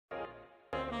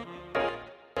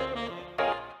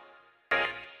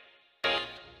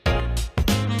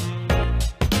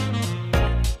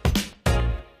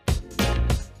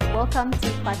welcome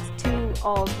to part 2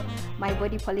 of my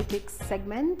body politics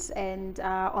segment. And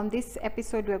on this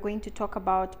episode, we're going to talk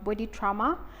about body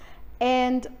trauma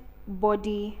and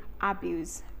body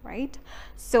abuse, right?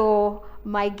 So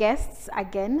my guests,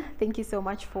 again, thank you so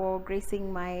much for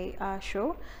gracing my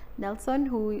show. Nelson,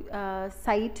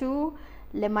 Saitu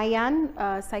Lemayan,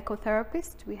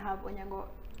 psychotherapist. We have Onyango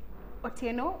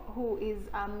Otieno, who is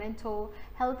a mental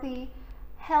healthy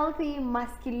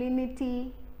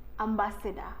masculinity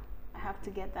ambassador. I have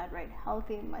to get that right.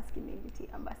 Healthy masculinity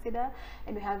ambassador.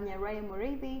 And we have Nyaraya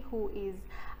Mureithi, who is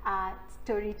a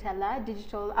storyteller,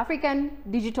 African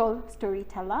digital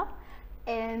storyteller,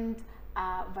 and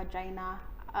vagina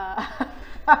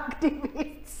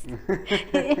activist.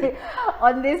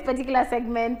 On this particular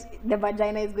segment, the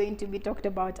vagina is going to be talked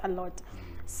about a lot.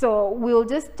 So we'll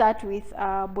just start with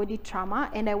body trauma,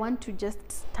 and I want to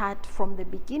just start from the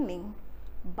beginning.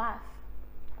 Birth,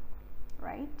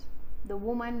 right? The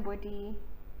woman body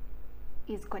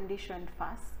is conditioned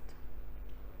first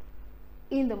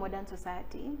in the modern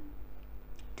society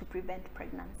to prevent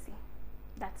pregnancy.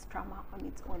 That's trauma on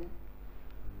its own.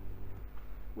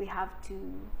 We have to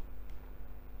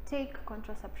take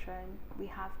contraception. We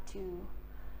have to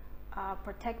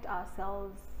protect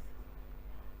ourselves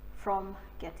from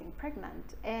getting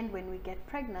pregnant. And when we get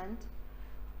pregnant,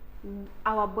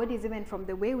 our bodies, even from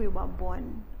the way we were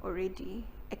born already,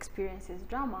 experiences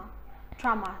trauma.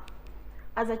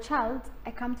 As a child,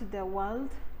 I come to the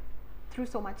world through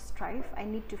so much strife. I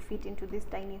need to fit into this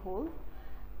tiny hole.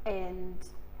 And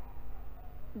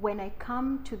when I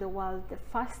come to the world, the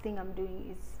first thing I'm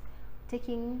doing is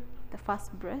taking the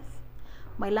first breath.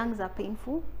 My lungs are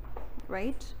painful,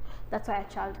 right? That's why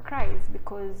a child cries,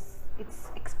 because it's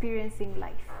experiencing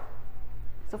life.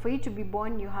 So for you to be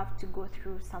born, you have to go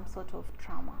through some sort of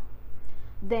trauma.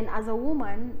 Then as a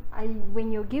woman,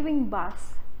 when you're giving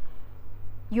birth,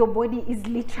 your body is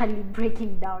literally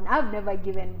breaking down. I've never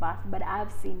given birth, but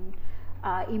I've seen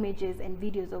images and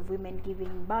videos of women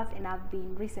giving birth, and I've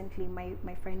been recently,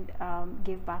 my friend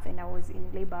gave birth and I was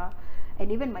in labor,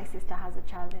 and even my sister has a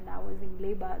child and I was in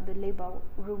the labor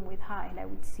room with her, and I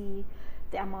would see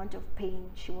the amount of pain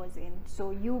she was in.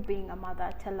 So you being a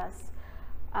mother, tell us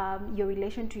your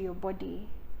relation to your body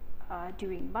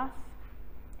during birth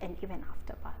and even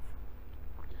after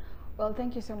birth. Well,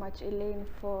 thank you so much, Elaine,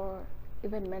 for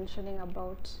even mentioning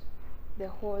about the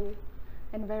whole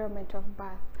environment of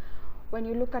birth. When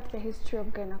you look at the history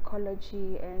of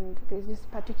gynecology, and there's this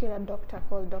particular doctor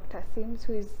called Dr. Sims,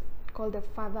 who is called the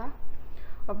father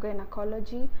of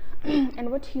gynecology, and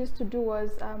what he used to do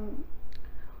was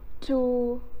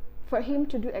for him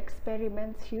to do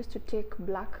experiments, he used to take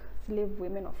black slave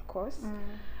women, of course,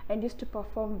 and used to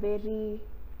perform very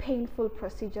painful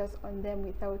procedures on them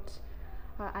without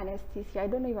anesthesia. I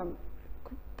don't know if I'm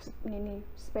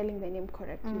spelling the name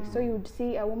correctly. So you would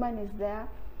see a woman is there,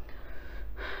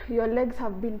 your legs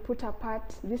have been put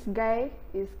apart, this guy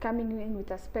is coming in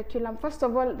with a speculum. First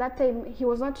of all, that time he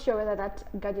was not sure whether that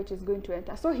gadget is going to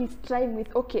enter, so he's trying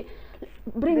with, okay,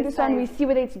 bring this one, we see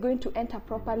whether it's going to enter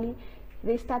properly.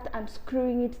 They start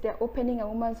unscrewing it, they're opening a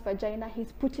woman's vagina,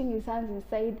 he's putting his hands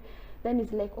inside, then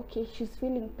he's like, okay, she's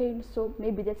feeling pain, so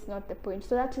maybe that's not the point.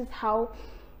 So that is how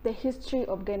the history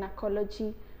of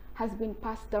gynecology has been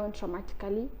passed down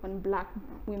traumatically on black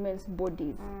women's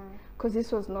bodies, because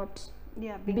this was not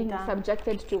being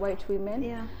subjected to white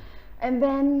women. And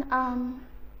then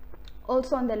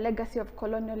also on the legacy of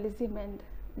colonialism and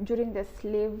during the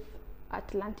slave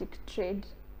Atlantic trade,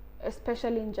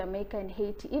 especially in Jamaica and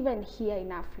Haiti, even here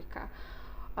in Africa,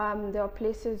 there are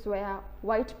places where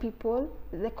white people,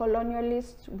 the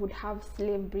colonialists, would have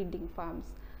slave breeding farms.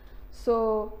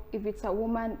 So if it's a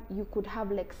woman, you could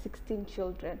have like 16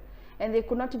 children, and they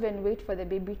could not even wait for the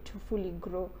baby to fully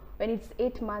grow. When it's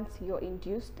 8 months, you're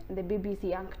induced and the baby is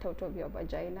yanked out of your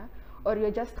vagina, or you're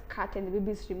just cut and the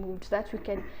baby is removed, so that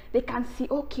they can see,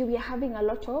 okay, we are having a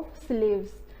lot of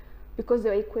slaves, because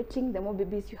they're equating the more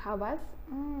babies you have as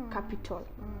capital.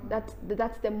 That's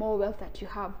the more wealth that you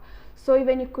have. So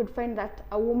even you could find that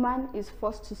a woman is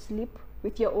forced to sleep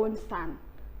with your own son.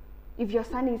 If your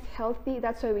son is healthy,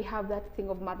 that's why we have that thing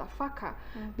of motherfucker,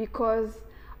 because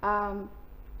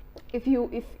if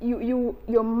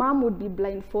your mom would be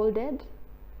blindfolded,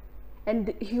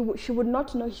 and she would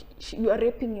not know you are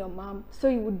raping your mom, so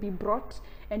you would be brought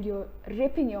and you're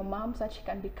raping your mom so that she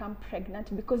can become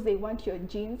pregnant, because they want your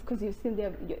genes, because you've seen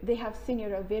they have seen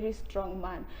you're a very strong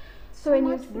man. So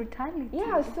much brutality.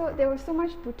 Yeah, so there was so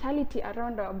much brutality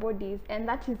around our bodies, and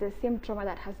that is the same trauma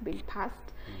that has been passed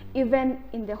even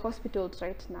in the hospitals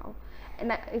right now.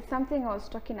 And it's something I was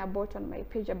talking about on my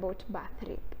page about birth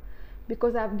rape,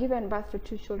 because I've given birth to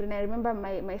 2 children. I remember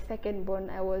my second born,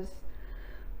 I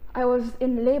was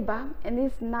in labor, and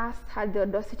this nurse had the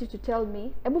audacity to tell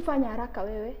me, "Ebu fanya haraka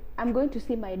wewe, I'm going to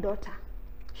see my daughter.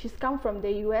 She's come from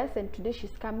the US and today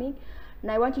she's coming, and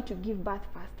I want you to give birth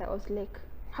fast." I was like,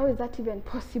 how is that even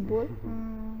possible?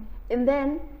 And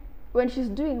then when she's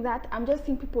doing that, I'm just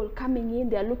seeing people coming in,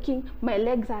 they're looking, my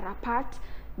legs are apart.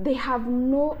 They have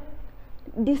no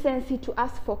decency to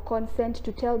ask for consent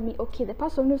to tell me, okay, the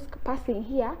person who's passing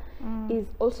here is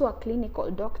also a clinical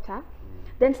doctor.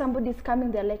 Then somebody's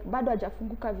coming, they're like, bado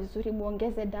hajafunguka vizuri,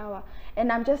 muongeze dawa.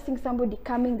 And I'm just seeing somebody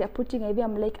coming, they're putting IV.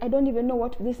 I'm like, I don't even know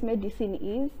what this medicine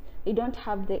is. They don't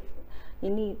have the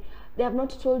need. They have not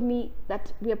told me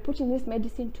that we are putting this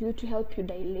medicine to you to help you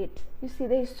dilate. You see,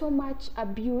 there is so much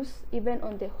abuse even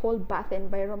on the whole birth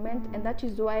environment. And that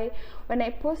is why when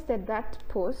I posted that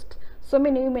post, so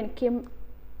many women came,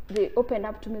 they opened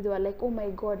up to me. They were like, oh my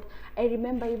God, I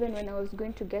remember even when I was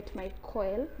going to get my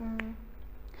coil,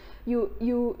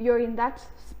 you're in that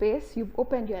space, you've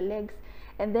opened your legs,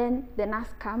 and then the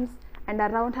nurse comes, and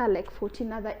around her like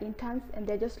 14 other interns, and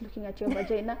they're just looking at your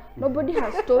vagina. Nobody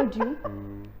has told you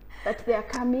that they are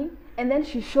coming, and then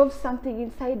she shoves something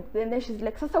inside, and then she's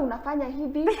like, sasa unafanya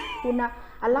hivi,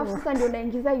 alafu sasa ndio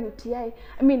unaingiza UTI.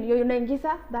 I mean, you're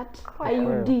unaingiza that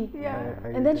IUD.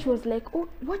 And then she was like, oh,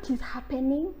 what is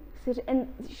happening? And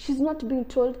she's not being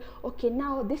told, okay,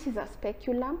 now this is a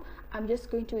speculum, I'm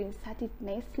just going to insert it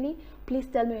nicely, please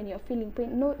tell me when you're feeling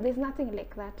pain. No, there's nothing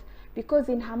like that, because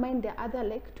in her mind there are other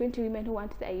like 20 women who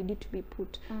want the IUD to be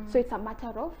put. So it's a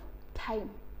matter of time.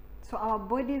 So our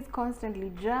bodies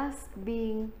constantly just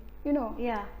being, you know,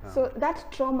 so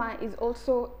that trauma is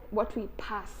also what we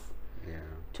pass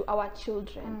to our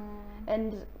children.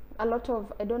 And a lot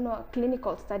of, I don't know,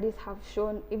 clinical studies have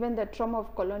shown even the trauma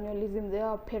of colonialism. There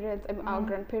are parents, our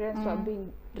grandparents who are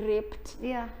being raped.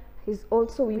 Is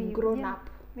also, we've grown up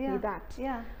with that.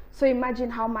 So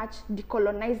imagine how much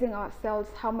decolonizing ourselves,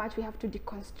 how much we have to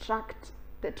deconstruct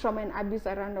the trauma and abuse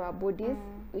around our bodies.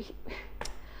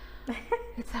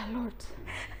 It's a lot,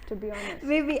 to be honest.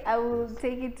 Maybe I will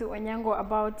take it to Onyango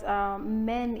about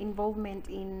men involvement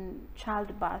in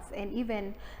childbirth and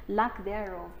even lack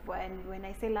thereof. And when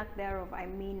I say lack thereof, I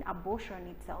mean abortion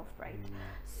itself, right?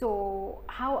 So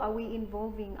how are we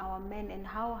involving our men, and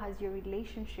how has your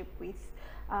relationship with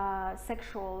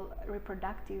sexual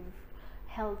reproductive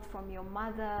health from your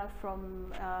mother,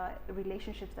 from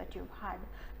relationships that you've had?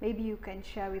 Maybe you can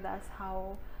share with us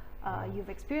how you've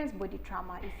experienced body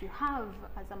trauma, if you have,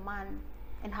 as a man,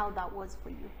 and how that was for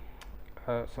you.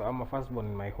 So I'm a firstborn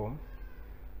in my home.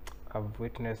 I've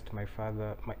witnessed my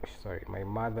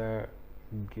mother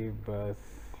give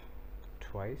birth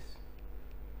twice,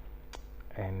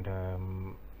 and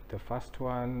the first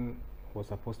one was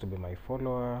supposed to be my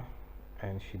follower,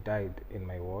 and she died in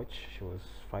my watch. She was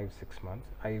 5-6 months.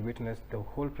 I witnessed the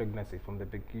whole pregnancy from the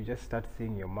beginning. You just start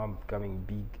seeing your mom becoming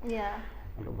big.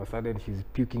 All of a sudden she's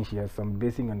puking, she has some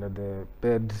basing under the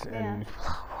bed, and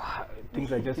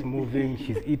things are just moving.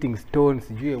 She's eating stones,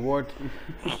 you what,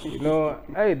 you know.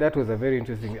 That was a very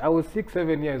interesting. I was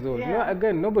 6-7 years old. You know,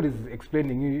 again, nobody's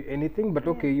explaining you anything, but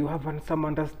okay, you have some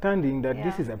understanding that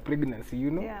this is a pregnancy,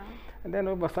 you know. And then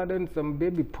all of a sudden some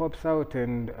baby pops out,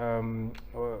 and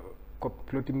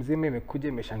ploti mzima imekuja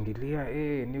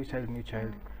imeshangilia, new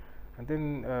child, and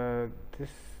then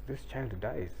this child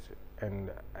dies. And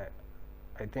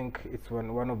I think it's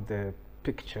one of the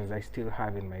pictures I still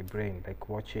have in my brain, like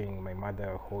watching my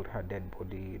mother hold her dead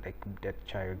body, like dead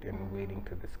child, and wailing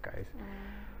to the skies.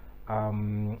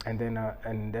 And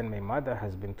then my mother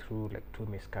has been through like 2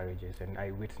 miscarriages, and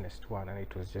I witnessed one, and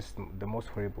it was just the most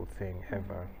horrible thing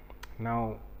ever.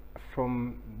 Now,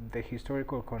 from the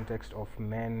historical context of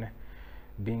men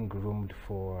being groomed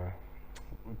for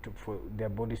their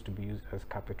bodies to be used as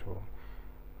capital,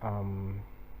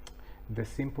 the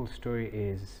simple story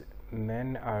is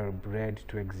men are bred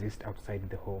to exist outside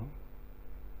the home.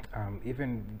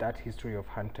 Even that history of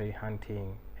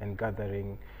hunting and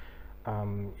gathering,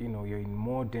 you know, you're in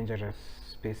more dangerous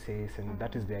spaces, and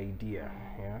that is the idea.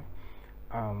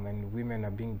 And women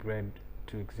are being bred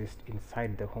to exist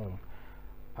inside the home.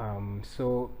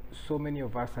 So many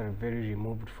of us are very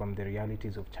removed from the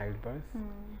realities of childbirth.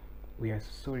 We are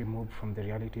so removed from the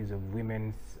realities of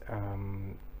women's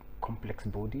complex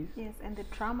bodies. And the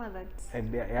trauma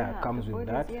that comes with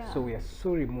bodies, that. So we are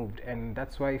so removed, and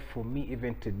that's why for me,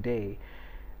 even today,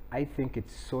 I think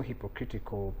it's so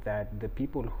hypocritical that the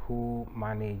people who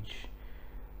manage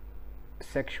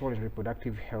sexual and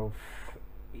reproductive health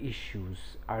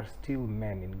issues are still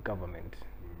men in government,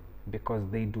 because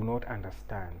they do not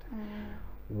understand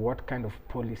what kind of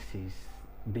policies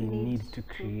they need to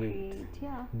create.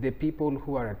 Yeah. The people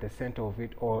who are at the center of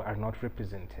it all are not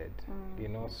represented, you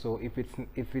know. So if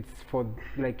it's for,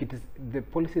 like, it is, the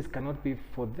policies cannot be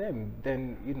for them,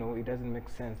 then, you know, it doesn't make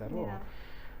sense at all.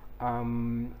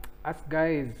 Us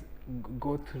guys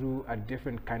go through a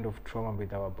different kind of trauma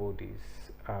with our bodies.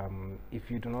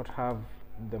 If you do not have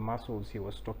the muscles he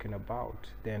was talking about,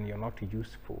 then you're not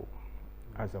useful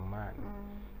as a man,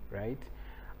 right?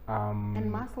 And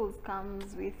muscles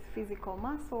comes with physical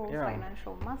muscles,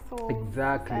 financial muscles.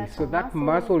 Exactly. So that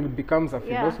muscle becomes a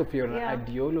philosophy or an Yeah.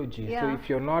 ideology. So Yeah. if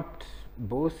you're not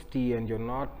boasty and you're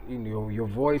not, you know, your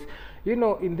voice, you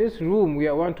know, in this room we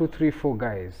are 1, 2, 3, 4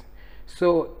 guys.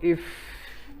 So if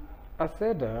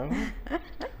Aseda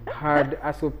had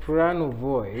a soprano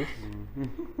voice,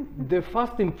 the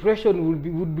first impression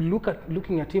would be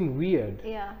looking at him weird.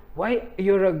 Yeah. Why,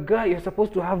 you're a guy, you're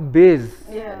supposed to have bass.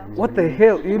 Yeah. What the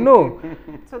hell, you know?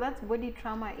 So that's body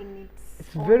trauma in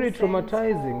It's own very sense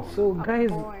traumatizing. for So a guys,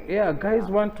 boy. guys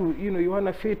want to, you know, you want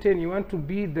to fit in, you want to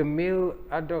be the male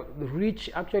adult,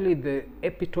 rich. Actually, the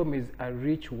epitome is a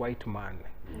rich white man.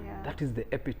 Yeah. That is the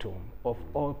epitome of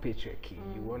all patriarchy.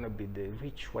 You want to be the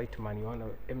rich white man, you want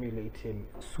to emulate him,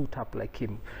 suit up like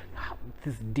him, have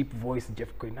this deep voice, Jeff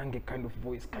Koinange kind of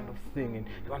voice, kind of thing, and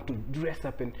you want to dress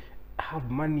up and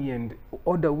have money and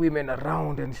order women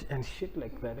around and shit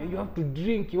like that. And you have to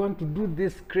drink, you want to do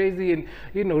this crazy and,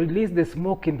 you know, release the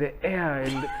smoke in the air,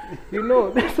 and you know,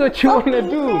 that's what you want to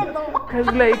do. Because,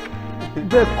 like,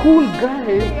 the cool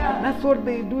guys, that's what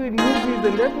they do in movies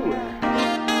and everywhere.